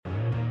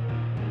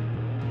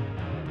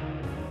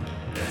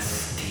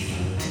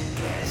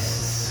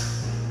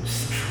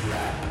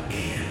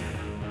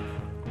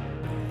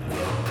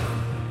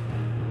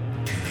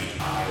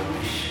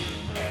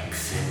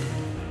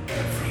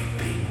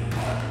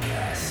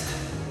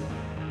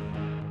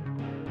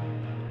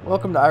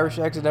Welcome to Irish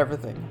Exit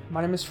Everything.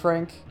 My name is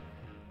Frank,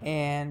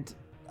 and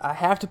I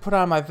have to put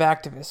on my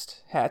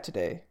Vactivist hat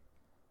today.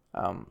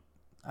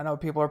 I know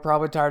people are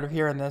probably tired of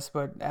hearing this,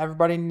 but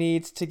everybody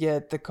needs to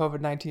get the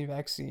COVID-19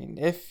 vaccine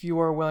if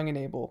you are willing and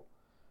able.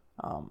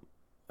 And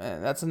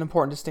that's an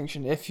important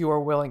distinction, if you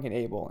are willing and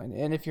able.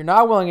 And if you're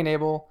not willing and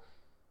able,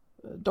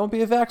 don't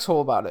be a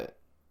vaxhole about it.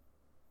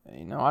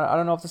 You know, I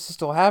don't know if this is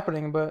still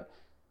happening, but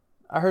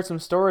I heard some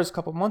stories a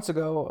couple months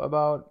ago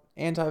about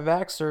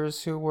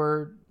anti-vaxxers who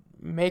were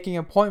making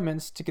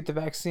appointments to get the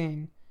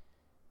vaccine,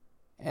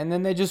 and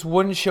then they just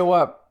wouldn't show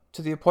up to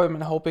the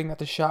appointment hoping that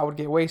the shot would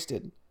get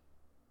wasted.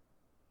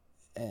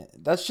 And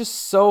that's just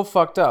so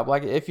fucked up.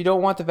 Like, if you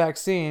don't want the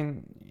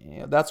vaccine, you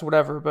know, that's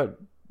whatever,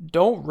 but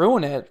don't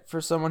ruin it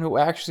for someone who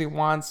actually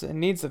wants and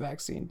needs the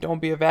vaccine.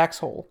 Don't be a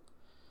vaxhole.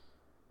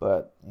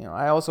 But, you know,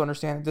 I also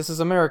understand that this is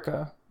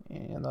America,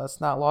 and that's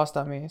not lost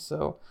on me,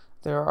 so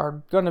there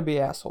are gonna be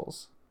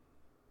assholes.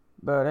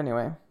 But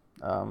anyway,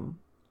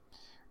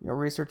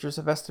 researchers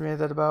have estimated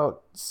that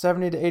about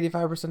 70 to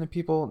 85% of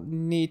people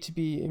need to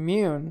be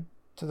immune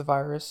to the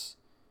virus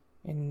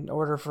in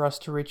order for us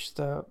to reach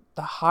the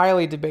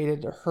highly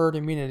debated herd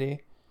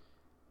immunity,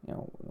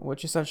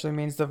 which essentially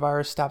means the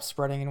virus stops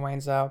spreading and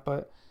wanes out.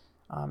 But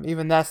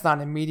even that's not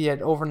an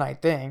immediate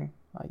overnight thing,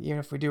 even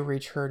if we do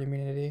reach herd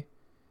immunity.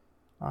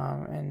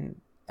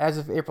 And as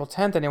of April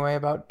 10th anyway,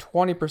 about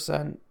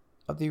 20%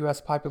 of the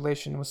U.S.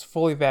 population was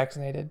fully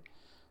vaccinated.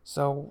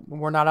 So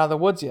we're not out of the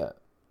woods yet.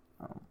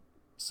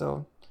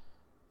 So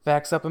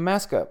Vax Up and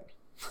Mask Up.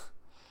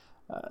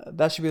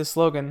 That should be the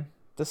slogan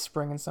this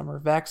spring and summer.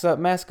 Vax Up,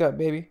 Mask Up,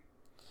 baby.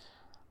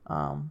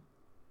 Then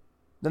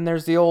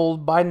there's the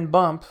old Biden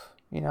bump.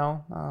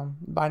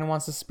 Biden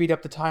wants to speed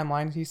up the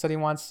timeline. He said he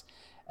wants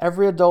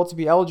every adult to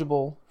be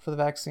eligible for the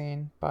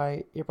vaccine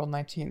by April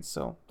 19th.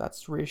 So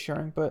that's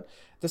reassuring. But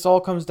this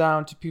all comes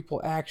down to people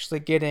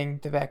actually getting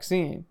the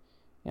vaccine.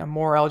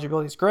 More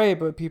eligibility is great,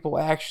 but people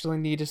actually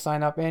need to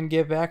sign up and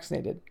get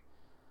vaccinated.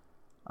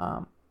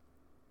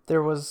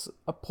 There was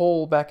a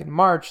poll back in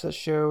March that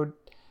showed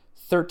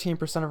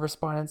 13% of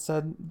respondents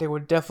said they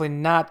would definitely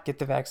not get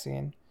the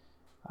vaccine,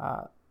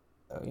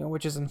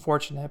 which is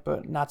unfortunate,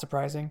 but not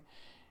surprising.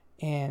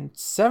 And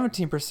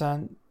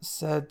 17%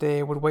 said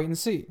they would wait and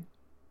see.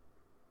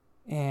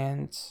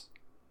 And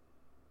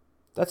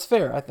that's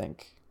fair, I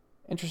think.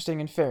 Interesting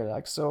and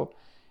fair. So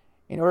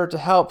in order to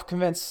help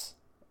convince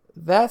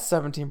that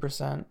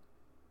 17%,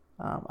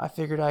 I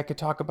figured I could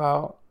talk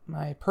about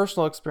my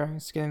personal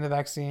experience getting the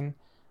vaccine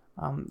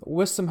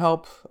with some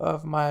help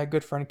of my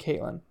good friend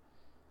Caitlin.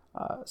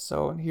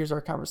 So here's our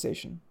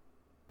conversation.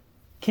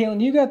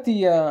 Caitlin, you got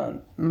the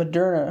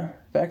Moderna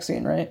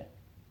vaccine, right?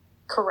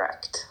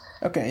 Correct.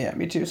 Okay, yeah,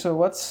 me too. So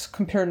let's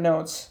compare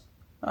notes.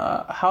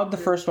 How'd the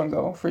first one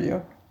go for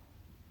you?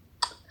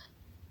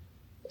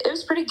 It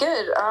was pretty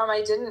good.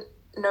 I didn't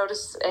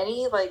notice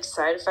any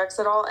side effects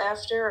at all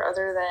after,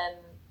 other than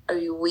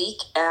a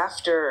week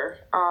after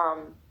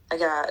I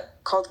got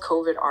called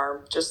COVID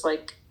arm, just a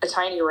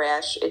tiny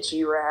rash,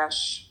 itchy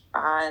rash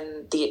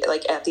on the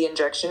at the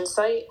injection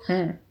site.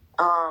 But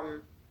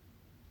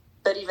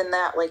even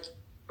that,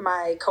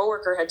 my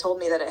coworker had told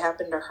me that it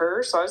happened to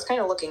her, so I was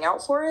kind of looking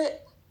out for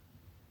it.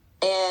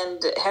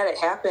 And had it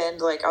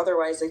happened,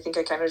 otherwise, I think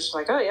I kind of just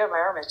oh yeah, my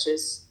arm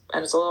itches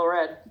and it's a little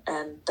red,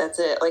 and that's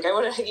it. I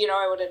wouldn't,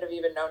 I wouldn't have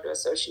even known to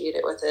associate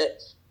it with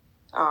it.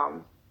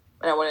 And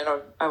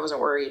I wasn't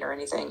worried or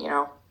anything,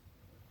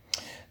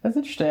 That's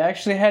interesting. I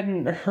actually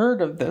hadn't heard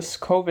of this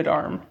COVID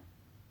arm.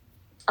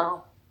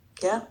 Oh,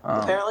 yeah.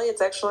 Apparently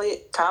it's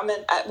actually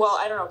common. I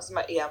don't know, because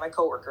my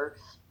coworker,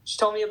 she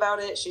told me about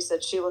it. She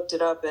said she looked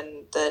it up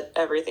and that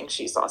everything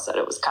she saw said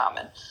it was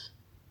common.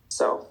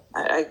 So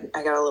I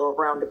got a little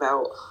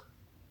roundabout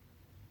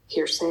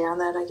hearsay on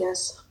that, I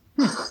guess.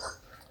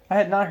 I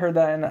had not heard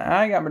that, and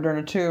I got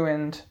Moderna too,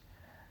 and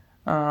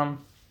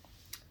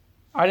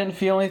I didn't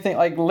feel anything.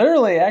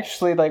 Literally,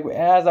 actually,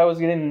 as I was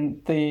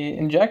getting the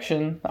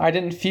injection, I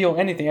didn't feel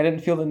anything. I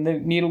didn't feel the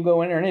needle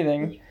go in or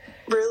anything.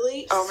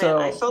 Really? Oh, man,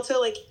 I felt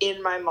it,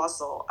 in my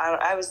muscle.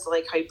 I was,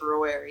 hyper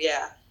aware,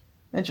 yeah.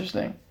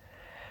 Interesting.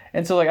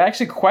 And so, I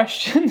actually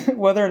questioned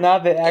whether or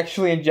not they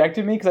actually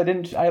injected me,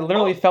 because I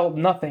literally felt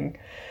nothing.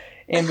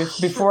 And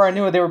before I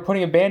knew it, they were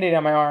putting a Band-Aid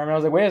on my arm. And I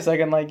was like, wait a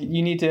second,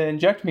 you need to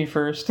inject me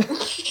first.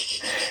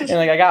 And,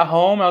 I got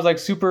home, I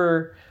was,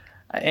 super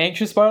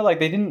anxious about it.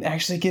 They didn't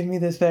actually give me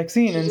this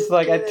vaccine. And so,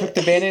 I took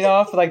the Band-Aid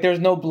off. There was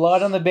no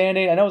blood on the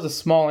Band-Aid. I know it was a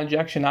small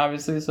injection,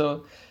 obviously,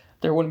 so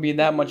there wouldn't be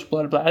that much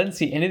blood. But I didn't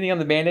see anything on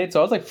the Band-Aid, so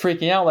I was,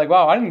 freaking out.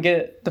 Wow, I didn't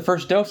get the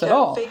first dose at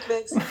all. Fake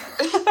vaccine.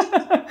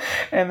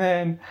 And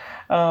then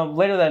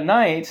later that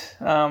night,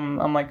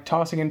 I'm,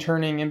 tossing and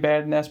turning in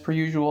bed, and as per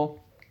usual.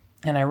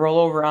 And I roll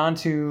over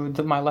onto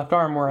my left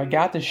arm where I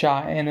got the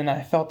shot, and then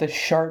I felt this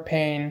sharp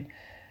pain.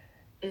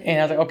 Mm-hmm. And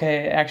I was like,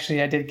 okay,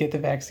 actually, I did get the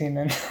vaccine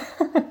then.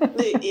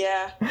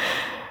 Yeah.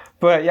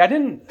 But yeah, I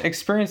didn't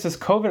experience this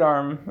COVID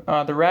arm,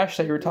 the rash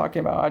that you were talking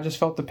about. I just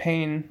felt the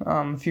pain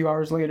a few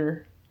hours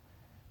later.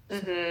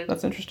 Mm-hmm.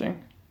 That's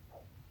interesting.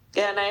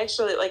 Yeah, and I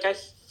actually, I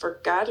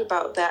forgot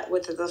about that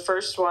with the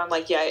first one.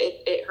 Like, yeah,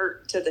 it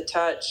hurt to the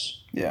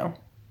touch. Yeah.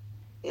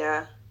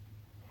 Yeah.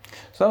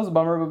 So that was a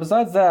bummer. But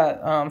besides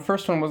that,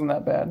 first one wasn't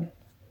that bad.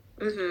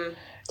 Mm-hmm.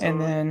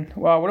 And then,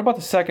 wow, what about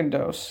the second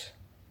dose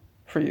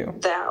for you?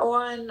 That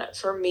one,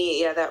 for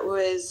me, yeah, that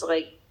was,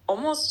 like,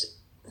 almost,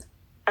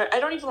 I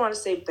don't even want to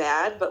say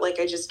bad, but, like,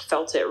 I just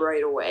felt it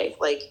right away.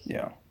 Like,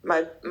 yeah,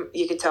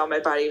 you could tell my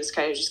body was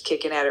kind of just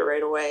kicking at it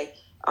right away.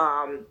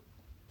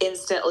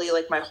 Instantly,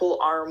 like, my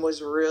whole arm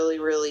was really,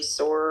 really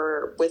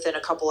sore within a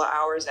couple of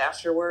hours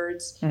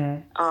afterwards.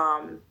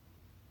 Mm-hmm.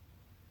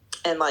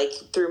 And, like,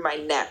 through my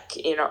neck,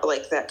 you know,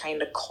 like that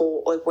kind of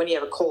cold, like when you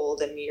have a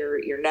cold and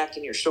your neck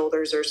and your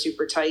shoulders are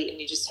super tight and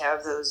you just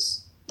have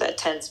that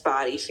tense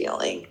body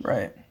feeling.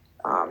 Right.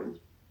 And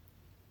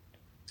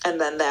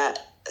then that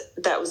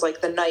was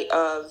like the night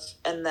of,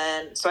 and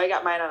then, so I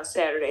got mine on a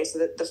Saturday.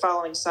 So the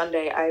following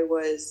Sunday I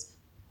was,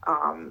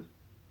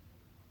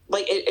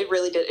 like it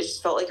really did. It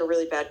just felt like a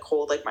really bad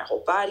cold. Like my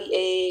whole body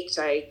ached.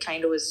 I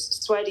kind of was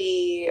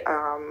sweaty.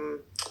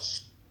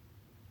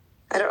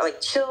 I don't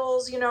like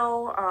chills, you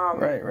know.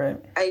 Right.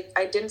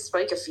 I didn't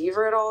spike a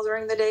fever at all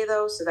during the day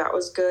though, so that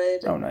was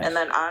good. Oh, nice. And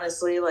then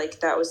honestly, like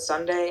that was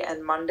Sunday,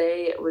 and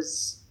Monday it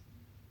was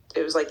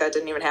like that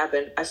didn't even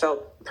happen. I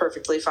felt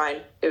perfectly fine.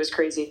 It was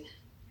crazy.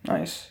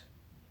 Nice.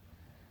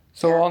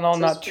 So yeah, all in all,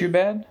 not too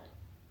bad?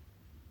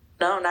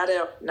 No, not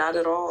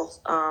at all.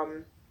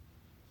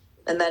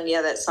 And then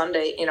yeah, that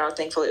Sunday, you know,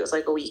 thankfully it was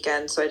like a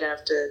weekend, so I didn't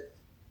have to.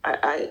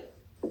 I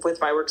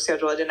with my work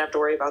schedule, I didn't have to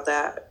worry about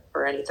that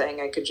or anything.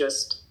 I could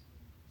just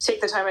take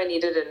the time I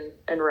needed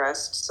and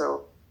rest.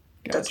 So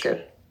Gotcha. That's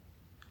good.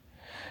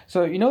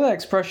 So you know that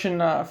expression,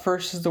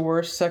 first is the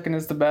worst, second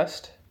is the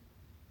best?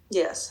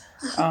 Yes.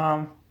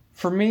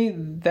 For me,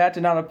 that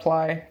did not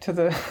apply to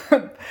the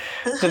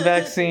the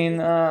vaccine.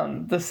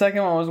 The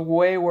second one was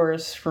way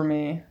worse for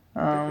me.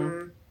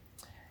 Mm-hmm.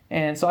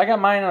 And so I got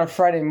mine on a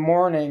Friday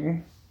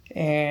morning,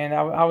 and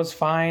I was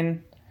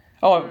fine.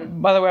 Oh,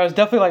 by the way, I was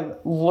definitely like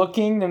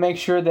looking to make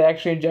sure they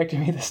actually injected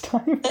me this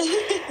time.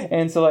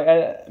 And so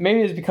like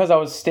maybe it's because I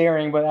was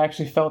staring, but I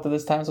actually felt it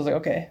this time. So I was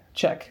like, okay,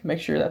 check, make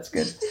sure that's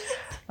good.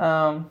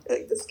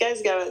 Like, this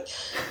guy's got a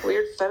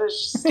weird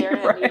fetish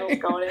staring right. at needles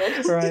going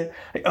in. Right.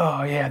 Like,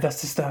 oh yeah, that's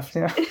the stuff.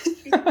 Yeah.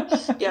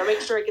 Yeah, make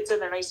sure it gets in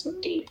there nice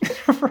and deep.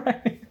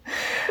 Right.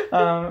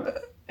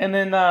 And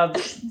then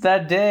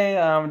that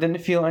day, didn't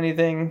feel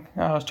anything.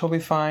 I was totally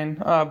fine.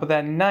 But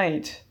that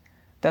night,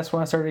 that's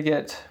when I started to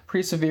get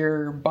pretty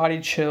severe body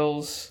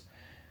chills.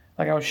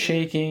 Like I was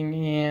shaking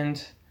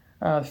and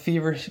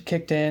fever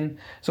kicked in.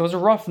 So it was a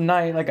rough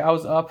night. Like I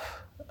was up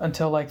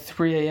until like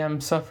 3 a.m.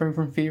 suffering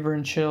from fever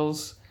and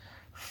chills.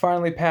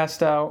 Finally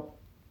passed out.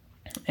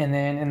 And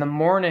then in the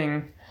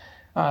morning,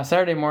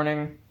 Saturday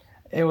morning,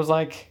 it was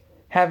like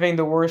having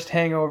the worst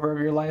hangover of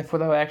your life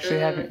without actually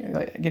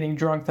getting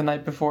drunk the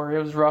night before.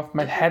 It was rough.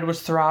 My head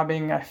was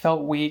throbbing. I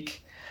felt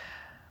weak.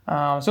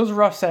 So it was a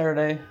rough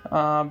Saturday,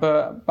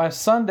 but by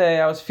Sunday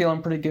I was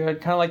feeling pretty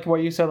good. Kind of like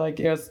what you said, like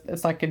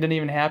it's like it didn't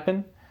even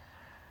happen.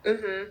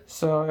 Mm-hmm.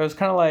 So it was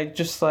kind of like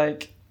just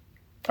like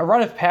a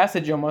rite of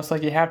passage almost.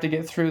 Like you have to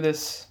get through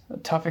this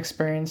tough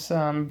experience,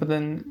 but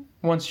then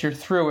once you're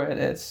through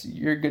it,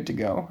 you're good to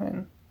go.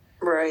 And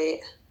right.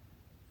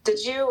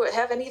 Did you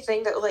have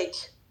anything that like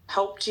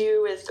helped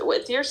you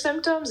with your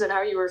symptoms and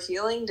how you were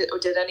feeling?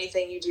 Did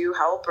anything you do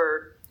help,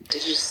 or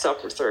did you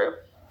suffer through?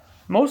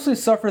 Mostly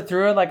suffer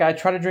through it. Like I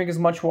try to drink as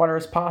much water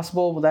as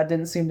possible, but that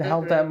didn't seem to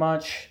help that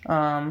much.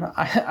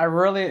 I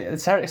really,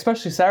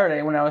 especially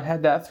Saturday when I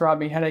had that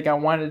throbbing headache, I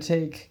wanted to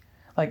take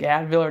like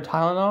Advil or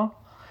Tylenol,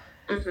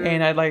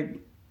 and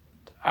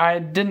I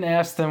didn't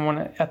ask them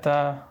at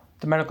the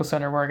medical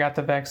center where I got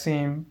the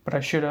vaccine, but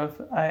I should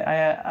have.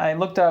 I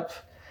looked up,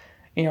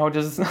 you know,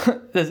 does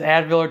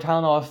Advil or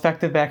Tylenol affect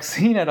the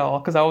vaccine at all?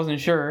 Because I wasn't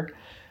sure,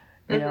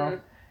 you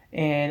know,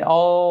 and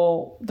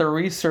all the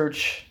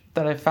research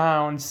that I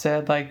found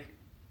said like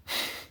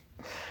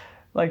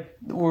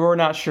we're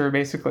not sure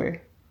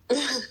basically. So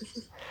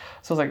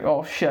I was like,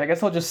 oh shit, I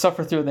guess I'll just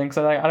suffer through it then, because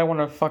I don't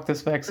want to fuck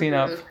this vaccine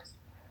up.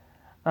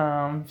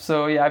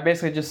 So yeah, I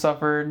basically just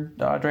suffered,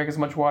 drank as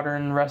much water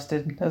and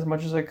rested as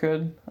much as I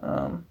could.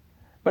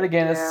 But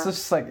again, it's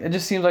just like, it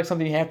just seems like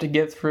something you have to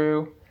get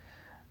through.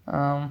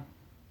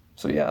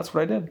 So yeah, that's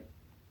what I did.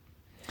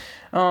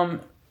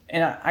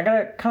 And I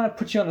gotta kind of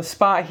put you on the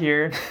spot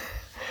here.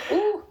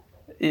 Ooh.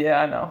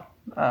 Yeah, I know.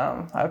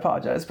 I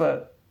apologize,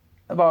 but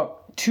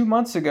about 2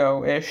 months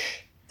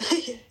ago-ish,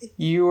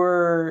 you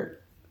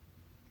were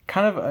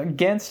kind of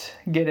against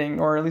getting,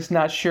 or at least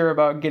not sure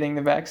about getting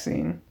the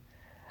vaccine.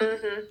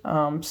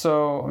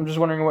 So I'm just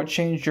wondering what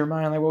changed your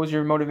mind. Like, what was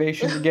your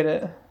motivation to get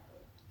it?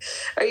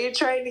 Are you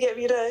trying to get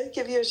me to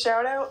give you a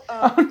shout out?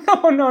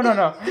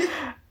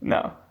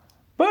 No.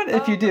 But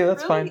if you do,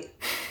 that's really,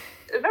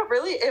 fine. No,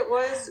 really, it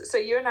was. So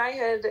you and I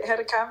had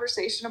a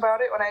conversation about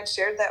it when I had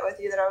shared that with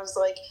you, that I was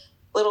like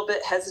a little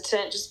bit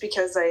hesitant just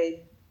because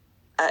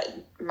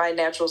my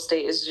natural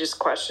state is to just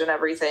question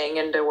everything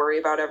and to worry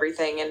about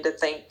everything and to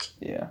think,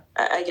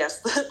 I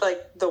guess,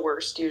 like the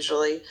worst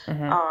usually.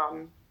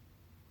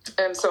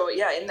 And so,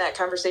 yeah, in that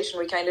conversation,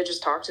 we kind of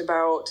just talked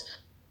about,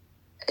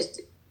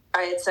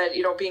 I had said,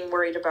 being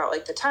worried about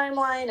like the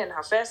timeline and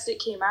how fast it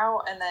came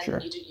out. And then Sure.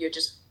 you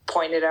just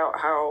pointed out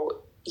how,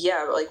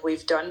 yeah, like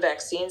we've done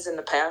vaccines in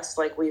the past.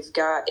 Like we've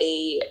got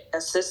a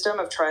system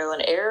of trial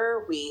and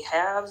error. We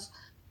have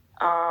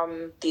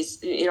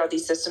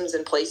these systems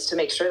in place to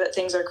make sure that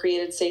things are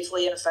created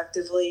safely and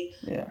effectively.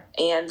 Yeah.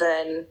 And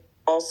then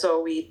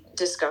also we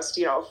discussed,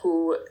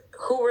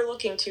 who we're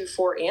looking to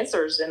for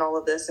answers in all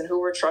of this and who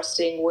we're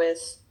trusting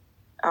with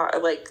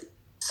like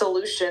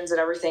solutions and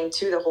everything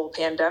to the whole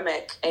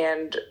pandemic.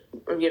 And,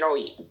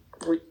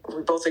 we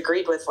both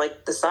agreed with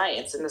like the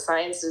science, and the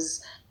science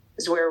is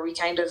where we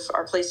kind of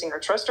are placing our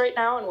trust right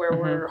now and where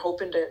we're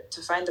hoping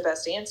to find the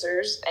best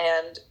answers.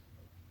 And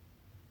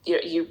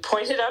you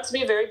pointed out to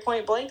me very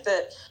point blank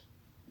that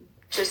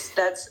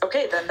that's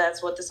okay. Then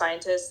that's what the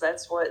scientists,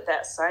 that's what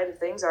that side of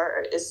things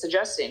is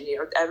suggesting.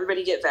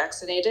 Everybody get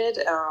vaccinated,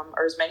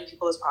 or as many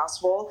people as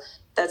possible.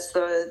 That's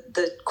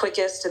the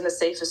quickest and the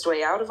safest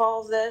way out of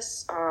all of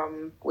this.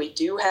 We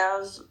do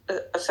have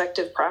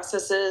effective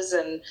processes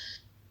and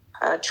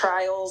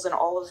trials and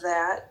all of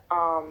that.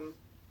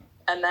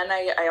 And then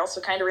I also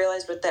kind of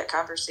realized with that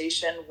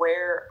conversation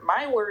where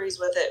my worries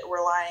with it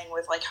were lying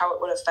with like how it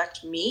would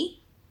affect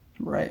me.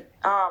 Right.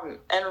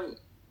 And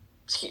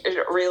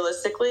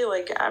realistically,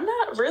 like I'm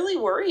not really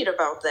worried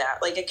about that.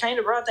 Like it kind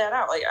of brought that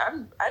out. Like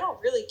I don't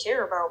really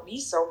care about me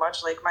so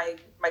much. Like my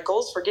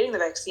goals for getting the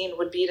vaccine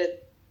would be to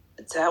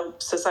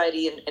help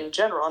society in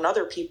general and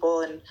other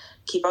people and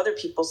keep other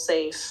people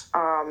safe.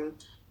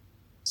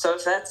 So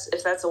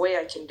if that's a way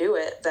I can do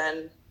it,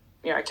 then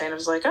I kind of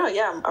was like, oh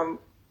yeah, I'm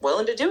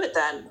willing to do it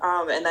then.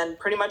 And then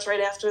pretty much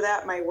right after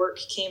that, my work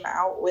came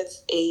out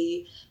with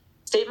a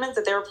statement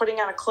that they were putting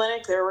on a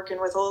clinic. They were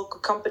working with a local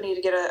company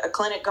to get a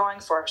clinic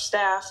going for our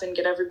staff and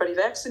get everybody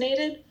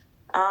vaccinated.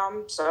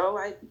 So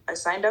I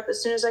signed up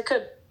as soon as I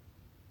could.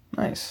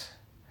 Nice.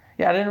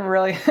 Yeah,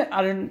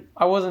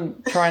 I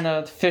wasn't trying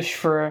to fish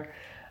for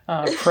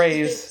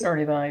praise or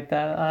anything like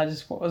that. I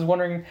just was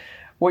wondering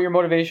what your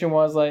motivation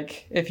was,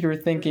 like if you were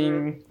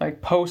thinking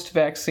like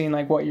post-vaccine,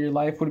 like what your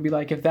life would be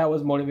like if that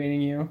was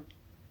motivating you.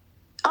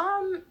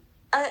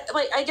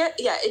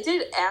 It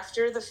did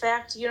after the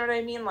fact, you know what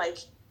I mean? Like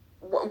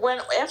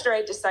after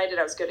I decided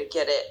I was going to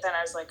get it, then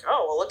I was like,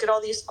 oh, well, look at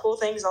all these cool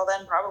things I'll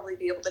then probably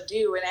be able to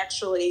do. And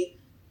actually,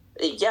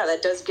 yeah,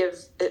 that does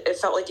it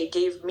felt like it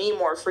gave me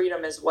more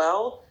freedom as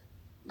well.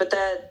 But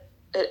that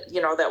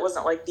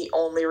wasn't like the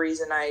only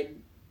reason I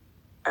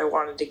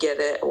wanted to get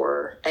it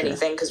or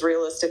anything. Because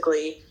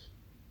realistically,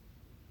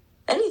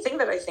 anything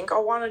that I think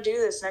I'll want to do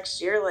this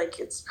next year, like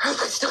it's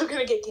probably still going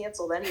to get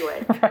canceled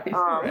anyway.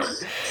 Right.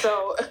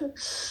 So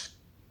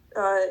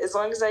as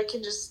long as I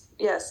can just,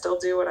 still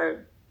do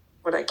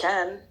what I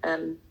can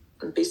and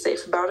be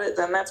safe about it,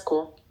 then that's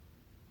cool.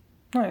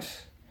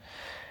 Nice.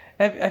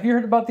 Have you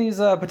heard about these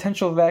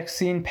potential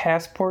vaccine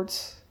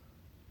passports?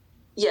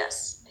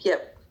 Yes.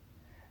 Yep.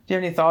 Do you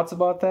have any thoughts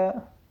about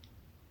that?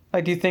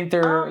 Like, do you think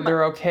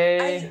they're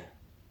okay?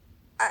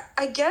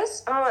 I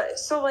guess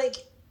so. Like,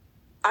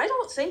 I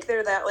don't think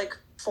they're that like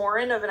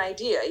foreign of an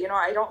idea.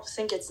 I don't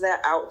think it's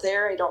that out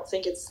there. I don't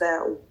think it's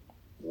that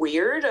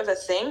weird of a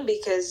thing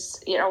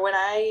because when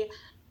I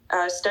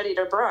studied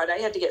abroad, I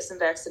had to get some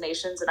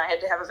vaccinations and I had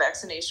to have a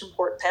vaccination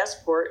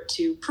passport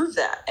to prove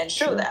that and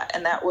show that.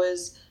 And that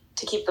was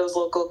to keep those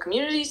local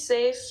communities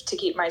safe, to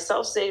keep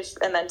myself safe,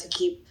 and then to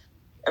keep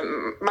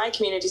my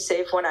community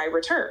safe when I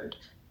returned.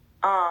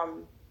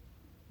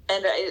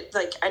 And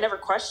I never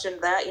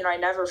questioned that. I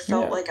never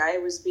felt like I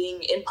was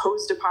being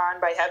imposed upon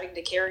by having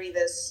to carry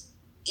this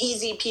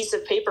easy piece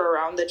of paper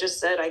around that just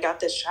said I got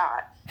this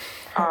shot.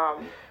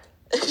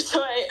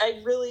 So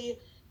I really,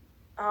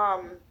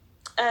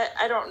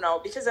 I don't know,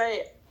 because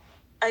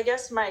I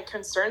guess my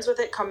concerns with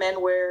it come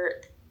in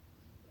where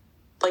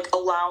like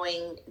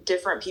allowing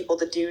different people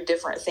to do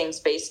different things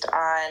based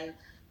on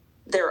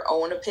their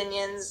own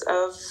opinions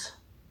of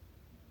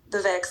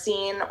the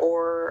vaccine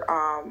or,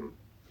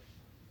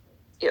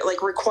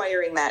 like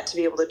requiring that to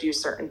be able to do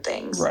certain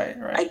things. Right.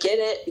 I get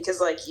it because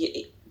like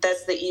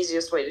that's the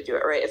easiest way to do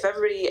it, right? If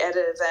everybody at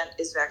an event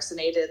is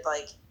vaccinated,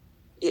 like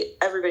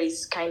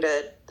everybody's kind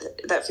of,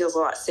 that feels a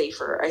lot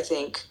safer, I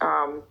think.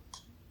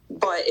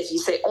 But if you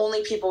say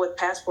only people with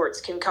passports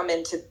can come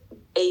into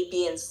A,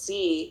 B, and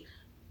C,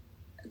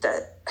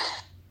 that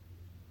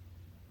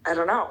I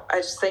don't know. I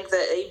just think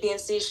that A, B, and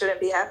C shouldn't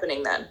be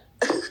happening then.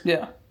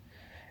 Yeah.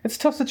 It's a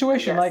tough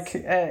situation. Like,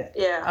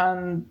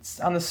 on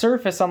the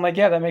surface, I'm like,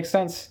 yeah, that makes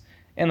sense.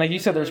 And like you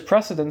said, there's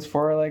precedence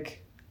for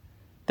like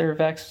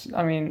their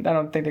I mean, I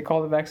don't think they call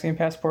it the vaccine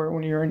passport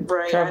when you're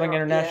traveling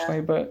internationally,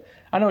 but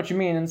I know what you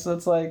mean. And so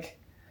it's like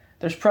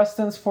there's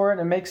precedence for it.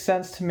 And it makes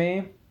sense to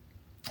me.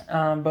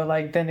 But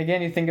like then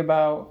again, you think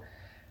about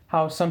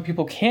how some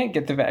people can't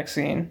get the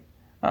vaccine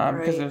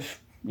because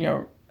of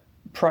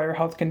prior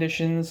health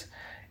conditions,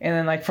 and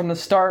then like from the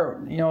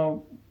start,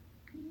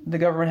 the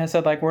government has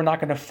said, like, we're not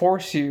going to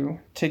force you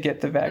to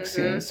get the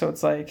vaccine. So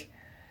it's like,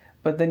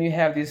 but then you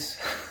have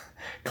these,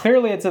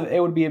 clearly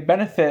it would be a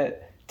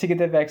benefit to get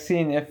the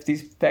vaccine if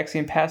these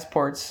vaccine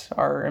passports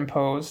are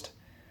imposed.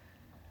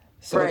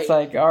 So Right. it's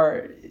like,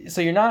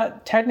 so you're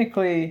not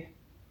technically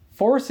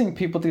forcing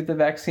people to get the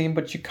vaccine,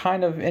 but you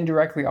kind of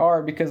indirectly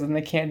are, because then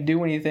they can't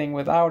do anything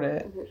without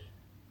it.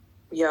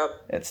 Yep.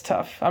 It's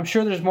tough. I'm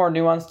sure there's more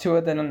nuance to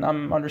it than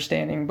I'm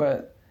understanding,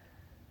 but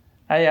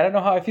I don't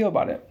know how I feel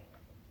about it.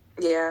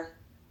 Yeah.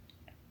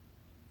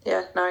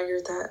 Yeah, no, I agree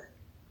with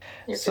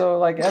that. So,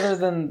 like, other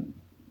than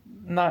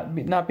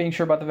not being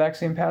sure about the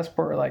vaccine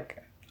passport, like,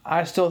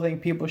 I still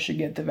think people should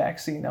get the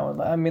vaccine.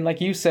 I mean,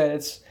 like you said,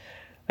 it's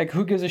like,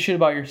 who gives a shit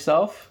about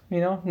yourself? You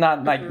know,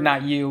 not like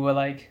not you, but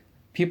like,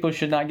 people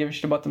should not give a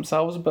shit about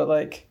themselves, but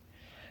like,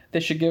 they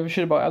should give a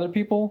shit about other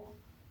people.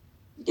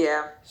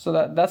 Yeah. So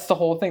that's the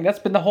whole thing. That's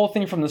been the whole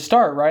thing from the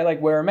start, right? Like,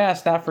 wear a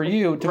mask, not for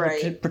you, to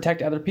Right.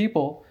 protect other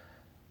people.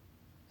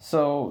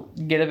 So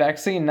get a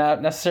vaccine,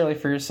 not necessarily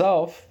for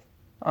yourself,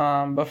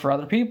 but for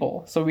other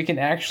people. So we can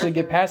actually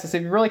get past this.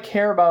 If you really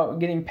care about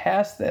getting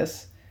past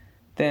this,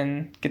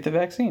 then get the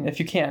vaccine if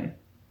you can.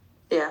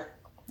 Yeah.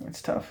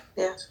 It's tough.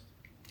 Yeah.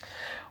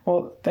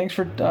 Well, thanks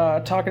for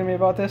talking to me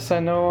about this. I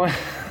know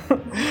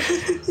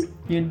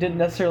you didn't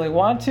necessarily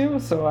want to,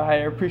 so I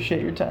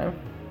appreciate your time.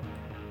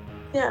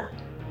 Yeah.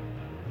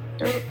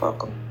 You're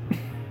welcome.